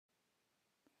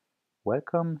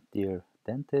Welcome, dear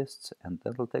dentists and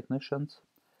dental technicians.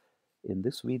 In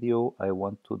this video, I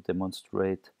want to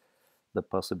demonstrate the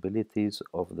possibilities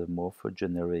of the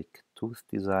morphogeneric tooth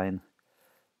design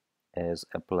as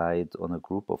applied on a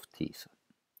group of teeth.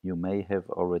 You may have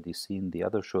already seen the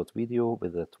other short video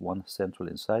with that one central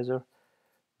incisor,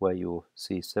 where you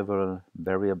see several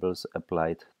variables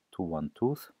applied to one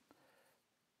tooth.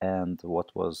 And what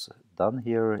was done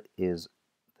here is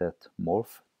that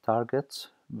morph targets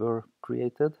were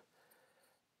created,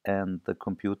 and the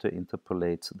computer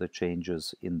interpolates the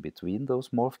changes in between those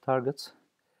morph targets,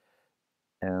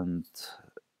 and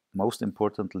most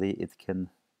importantly, it can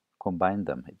combine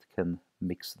them, it can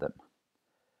mix them.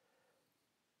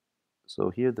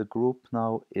 So here the group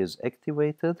now is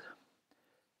activated,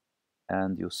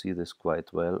 and you see this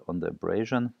quite well on the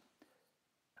abrasion.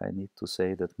 I need to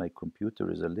say that my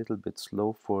computer is a little bit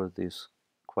slow for this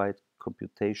quite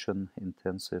computation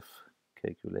intensive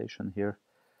calculation here,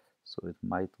 so it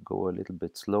might go a little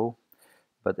bit slow.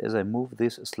 But as I move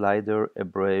this slider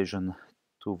abrasion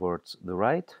towards the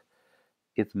right,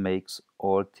 it makes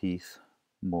all teeth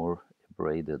more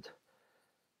abraded.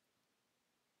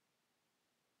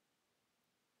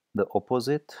 The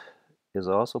opposite is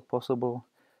also possible.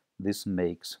 This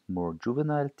makes more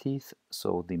juvenile teeth,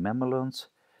 so the mamelons,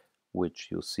 which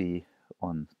you see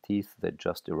on teeth that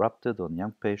just erupted on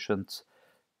young patients,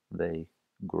 they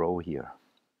grow here.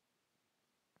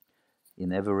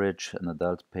 In average, an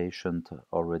adult patient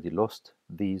already lost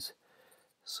these,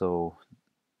 so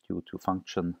due to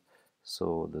function,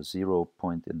 so the 0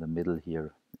 point in the middle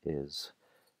here is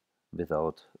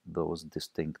without those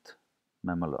distinct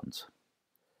mamelons.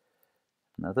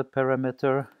 Another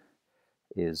parameter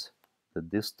is the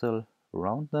distal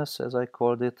roundness, as I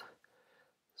called it.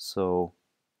 So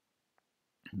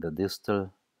the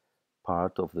distal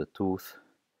part of the tooth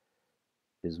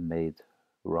is made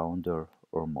rounder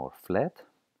or more flat,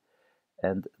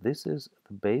 and this is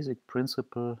the basic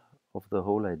principle of the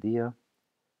whole idea.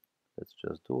 Let's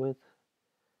just do it.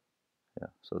 Yeah,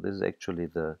 so this is actually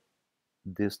the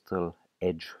distal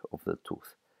edge of the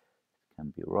tooth. It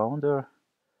can be rounder.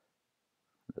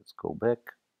 Let's go back.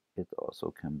 It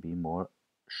also can be more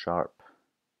sharp.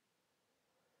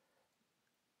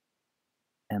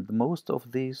 And most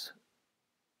of these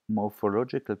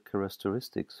morphological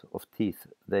characteristics of teeth,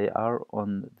 they are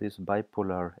on this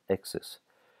bipolar axis.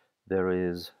 There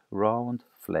is round,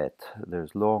 flat,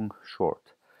 there's long,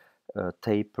 short,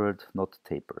 tapered, not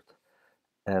tapered.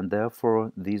 And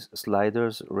therefore these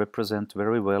sliders represent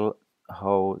very well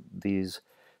how these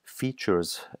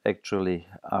features actually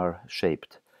are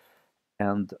shaped.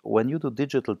 And when you do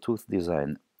digital tooth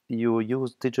design, you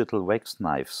use digital wax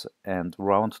knives and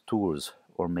round tools,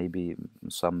 or maybe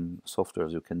some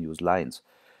softwares you can use lines.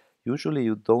 Usually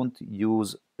you don't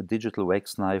use a digital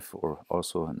wax knife, or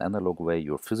also an analog way,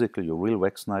 your real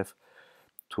wax knife,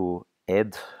 to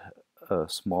add a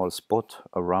small spot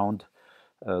around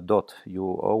a dot. You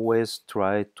always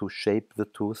try to shape the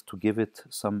tooth to give it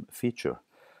some feature.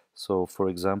 So for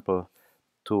example,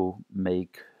 to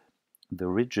make the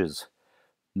ridges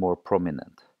more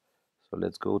prominent. So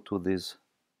let's go to this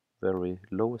very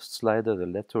lowest slider, the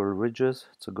lateral ridges.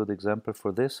 It's a good example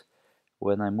for this.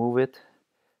 When I move it,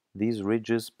 these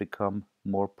ridges become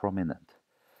more prominent.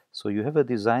 So you have a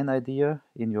design idea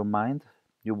in your mind.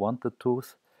 You want the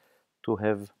tooth to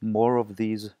have more of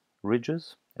these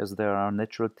ridges, as there are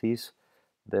natural teeth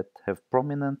that have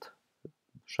prominent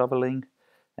shoveling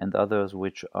and others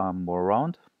which are more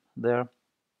round there.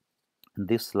 And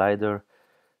this slider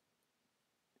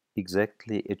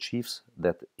exactly achieves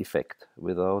that effect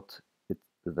without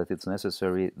that it's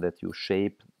necessary that you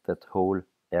shape that whole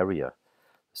area.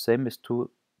 The same is true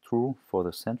for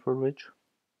the central ridge.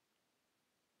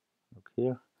 Look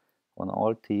here, on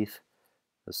all teeth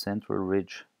the central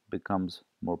ridge becomes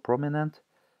more prominent,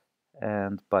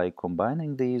 and by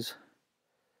combining these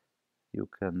you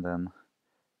can then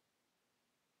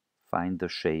find the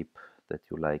shape that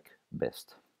you like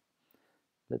best.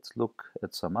 Let's look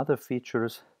at some other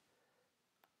features.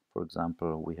 For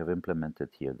example, we have implemented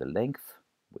here the length,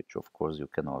 which of course you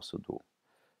can also do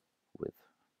with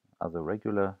other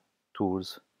regular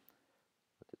tools,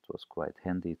 but it was quite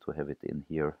handy to have it in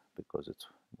here because it's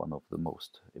one of the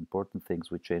most important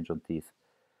things we change on teeth.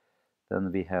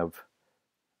 Then we have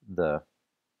we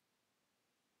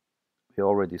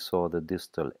already saw the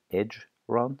distal edge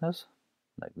roundness,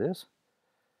 like this.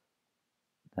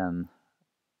 Then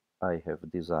I have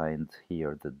designed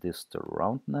here the distal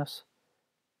roundness.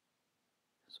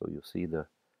 So you see the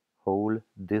whole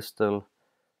distal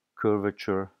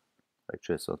curvature.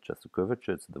 Actually, it's not just the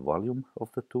curvature, it's the volume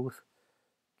of the tooth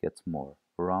gets more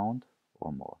round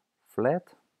or more flat.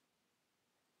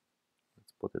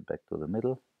 Let's put it back to the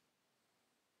middle,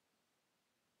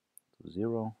 to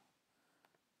 0.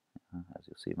 As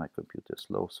you see, my computer is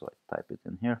slow, so I type it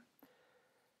in here.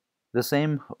 The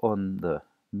same on the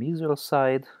mesial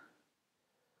side.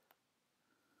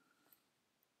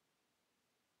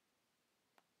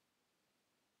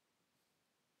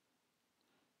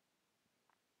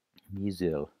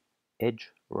 Mesial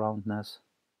edge roundness.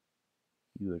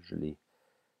 Usually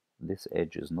this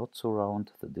edge is not so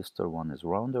round, the distal one is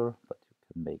rounder, but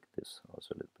you can make this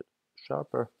also a little bit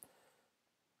sharper.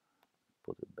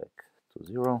 Put it back to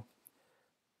 0.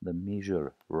 The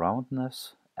mesial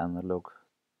roundness, analog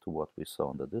to what we saw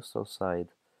on the distal side.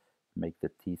 Make the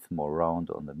teeth more round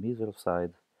on the mesial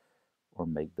side, or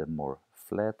make them more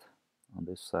flat on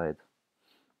this side.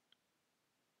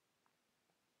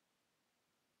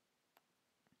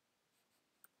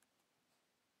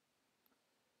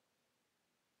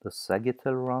 The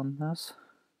sagittal roundness.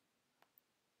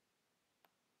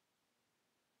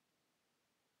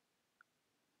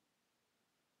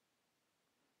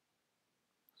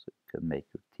 So you can make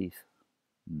your teeth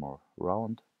more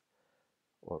round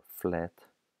or flat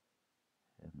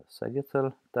in the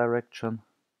sagittal direction.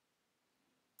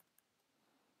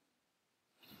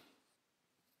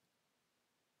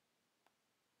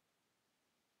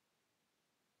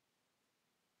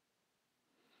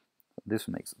 This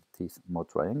makes the teeth more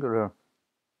triangular.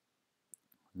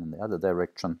 And in the other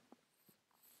direction,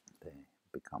 they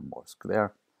become more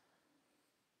square.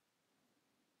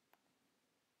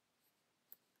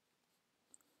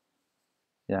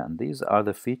 Yeah, and these are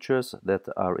the features that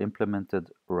are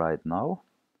implemented right now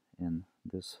in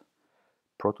this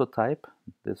prototype.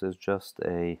 This is just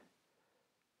a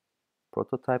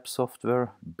prototype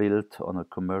software built on a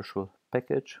commercial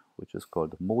package, which is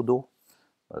called Modo,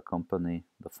 a company,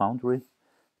 the Foundry.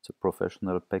 It's a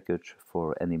professional package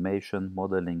for animation,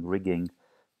 modeling, rigging,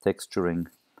 texturing,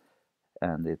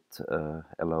 and it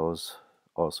allows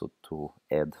also to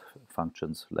add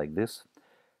functions like this.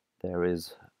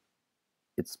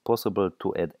 It's possible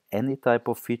to add any type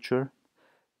of feature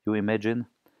you imagine.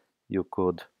 You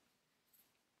could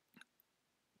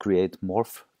create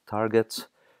morph targets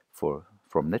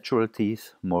from natural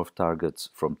teeth, morph targets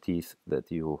from teeth that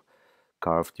you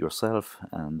carved yourself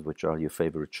and which are your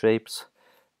favorite shapes.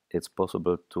 It's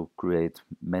possible to create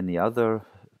many other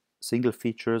single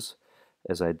features,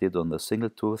 as I did on the single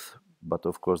tooth, but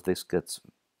of course this gets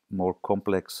more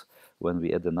complex when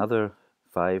we add another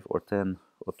 5 or 10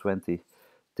 or 20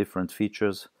 different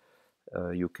features.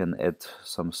 You can add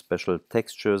some special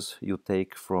textures you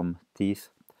take from teeth,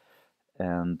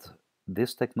 and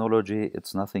this technology,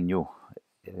 it's nothing new.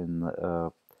 In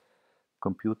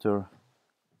computer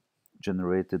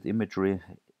generated imagery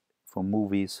for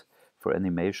movies, for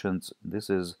animations, this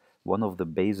is one of the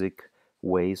basic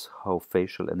ways how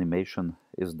facial animation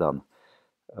is done,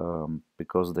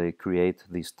 because they create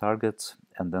these targets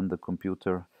and then the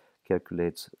computer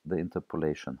calculates the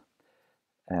interpolation.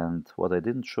 And what I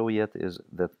didn't show yet is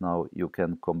that now you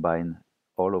can combine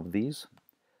all of these,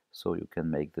 so you can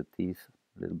make the teeth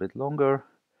a little bit longer,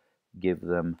 give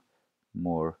them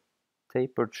more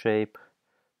tapered shape,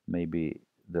 maybe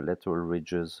the lateral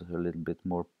ridges a little bit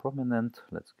more prominent.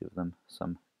 Let's give them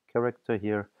some character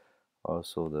here.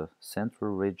 Also the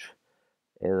central ridge,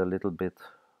 add a little bit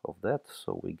of that,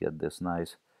 so we get this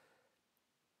nice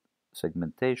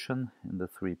segmentation in the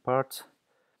 3 parts.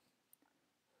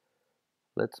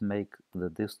 Let's make the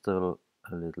distal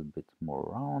a little bit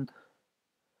more round,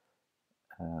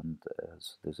 and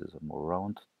as this is a more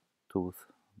round tooth,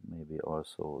 maybe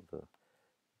also the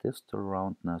distal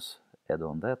roundness, add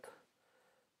on that.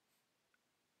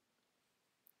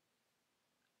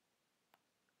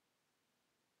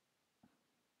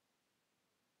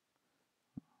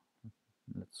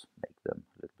 Let's make them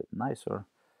a little bit nicer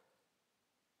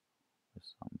with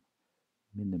some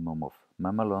minimum of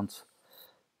mamelons.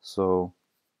 So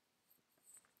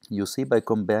you see, by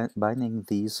combining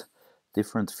these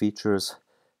different features,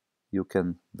 you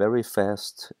can very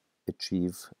fast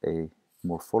achieve a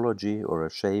morphology or a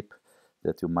shape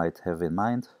that you might have in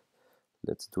mind.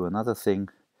 Let's do another thing.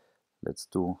 Let's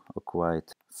do a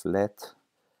quite flat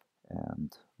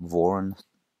and worn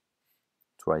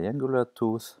triangular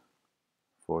tooth.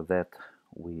 For that,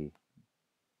 we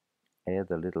add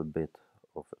a little bit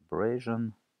of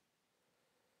abrasion,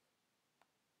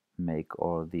 make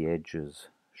all the edges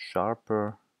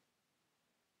sharper,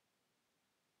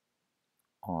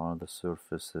 all the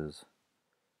surfaces.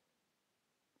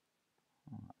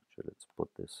 Actually, let's put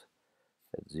this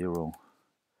at 0.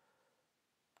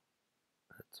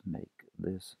 Let's make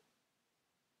this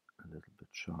a little bit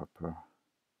sharper.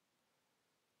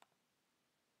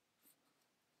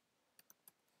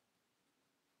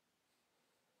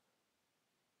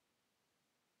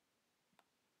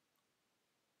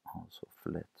 Also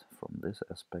flat from this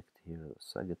aspect here,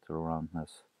 sagittal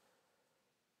roundness,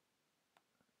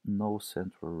 no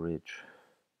central ridge,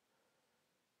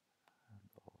 and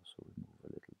also remove a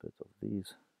little bit of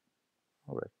these,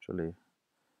 or actually,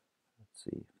 let's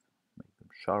see, make them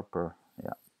sharper,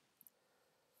 yeah.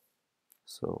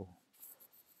 So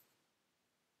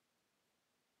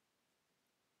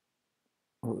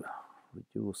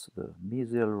reduce the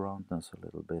mesial roundness a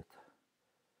little bit,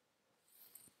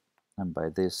 and by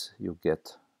this you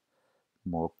get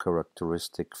more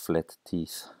characteristic flat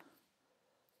teeth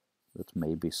that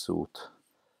maybe suit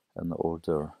an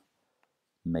older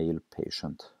male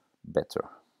patient better.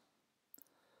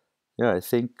 Yeah, I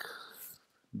think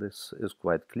this is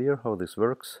quite clear how this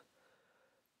works.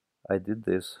 I did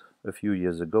this a few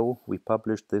years ago. We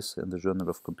published this in the Journal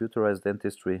of Computerized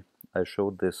Dentistry. I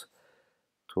showed this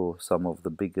to some of the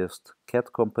biggest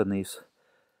CAD companies.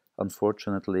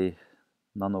 Unfortunately,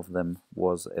 none of them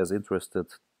was as interested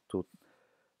to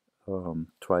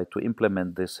try to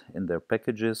implement this in their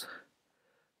packages,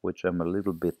 which I'm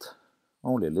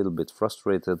only a little bit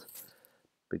frustrated,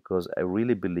 because I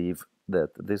really believe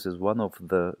that this is one of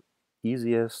the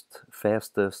easiest,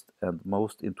 fastest, and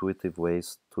most intuitive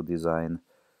ways to design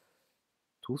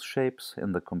tooth shapes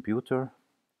in the computer,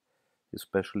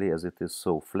 especially as it is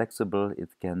so flexible. It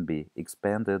can be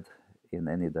expanded in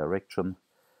any direction.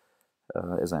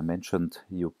 As I mentioned,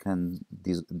 you can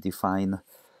define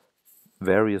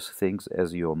various things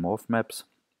as your morph maps.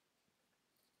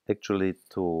 Actually,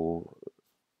 to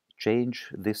change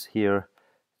this here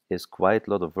is quite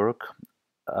a lot of work.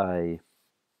 I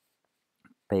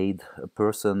paid a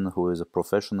person who is a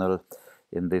professional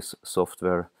in this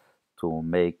software to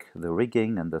make the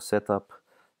rigging and the setup.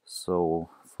 So,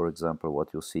 for example,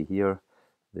 what you see here,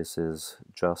 this is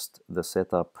just the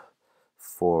setup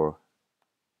for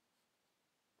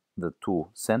the two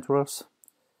centrals,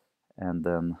 and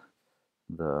then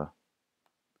the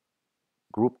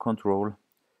group control.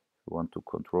 You want to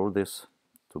control this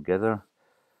together.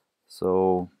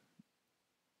 So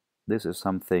this is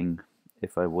something,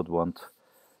 if I would want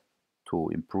to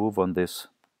improve on this,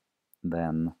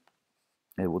 then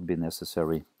it would be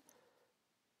necessary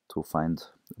to find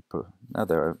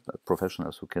there are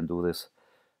professionals who can do this,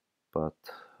 but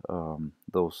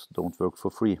those don't work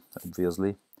for free,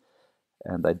 obviously.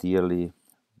 And ideally,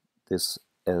 this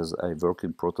as a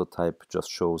working prototype just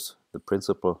shows the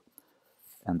principle,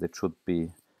 and it should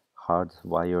be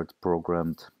hardwired,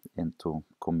 programmed into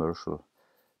commercial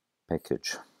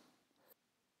package.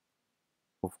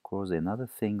 Of course, another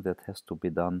thing that has to be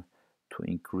done to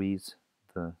increase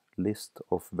the list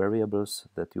of variables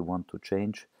that you want to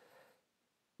change,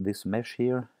 this mesh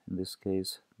here, in this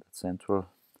case, that central,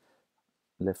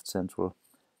 left central,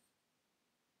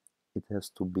 it has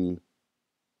to be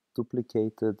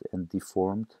duplicated and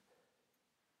deformed,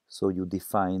 so you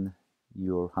define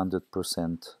your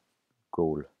 100%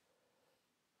 goal.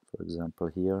 For example,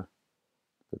 here,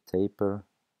 the taper,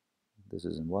 this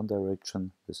is in one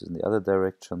direction, this is in the other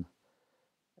direction,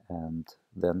 and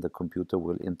then the computer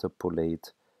will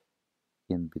interpolate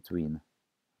in between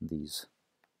these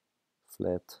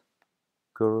flat,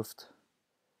 curved,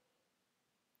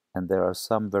 and there are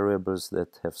some variables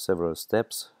that have several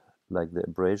steps, like the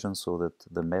abrasion, so that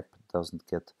the map doesn't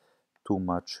get too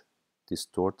much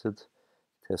distorted.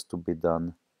 It has to be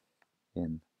done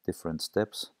in different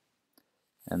steps,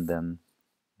 and then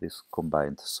this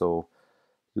combined. So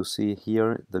you see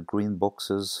here the green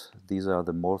boxes, these are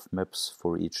the morph maps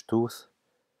for each tooth.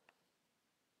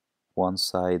 One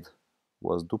side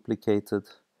was duplicated,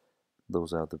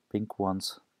 those are the pink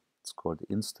ones, it's called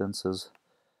instances.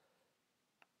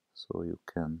 So you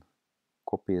can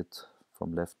copy it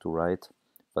from left to right,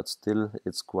 but still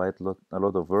it's quite a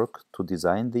lot of work to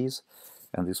design these,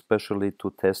 and especially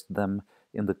to test them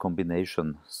in the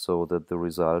combination so that the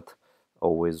result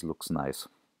always looks nice.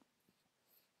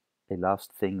 A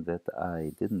last thing that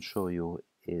I didn't show you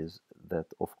is that,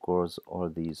 of course, all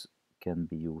these can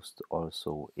be used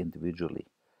also individually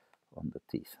on the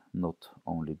teeth, not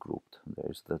only grouped.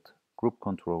 There's that group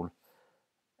control,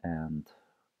 and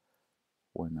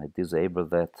when I disable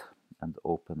that and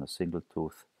open a single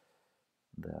tooth,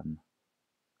 then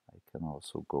I can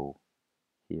also go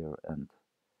here and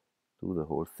do the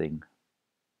whole thing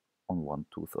on one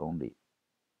tooth only.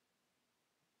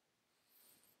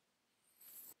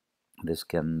 This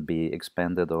can be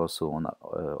expanded also on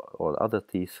all other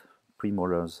teeth,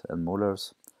 premolars and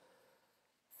molars.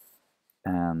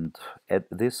 And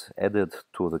this added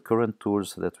to the current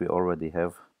tools that we already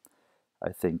have,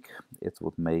 I think it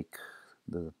would make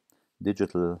the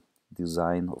digital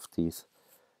design of teeth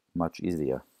much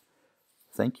easier.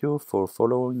 Thank you for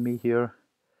following me here,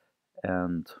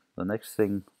 And the next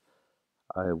thing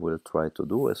I will try to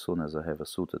do as soon as I have a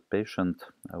suited patient,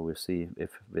 I will see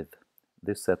if with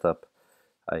this setup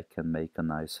I can make a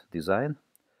nice design.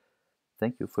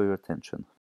 Thank you for your attention.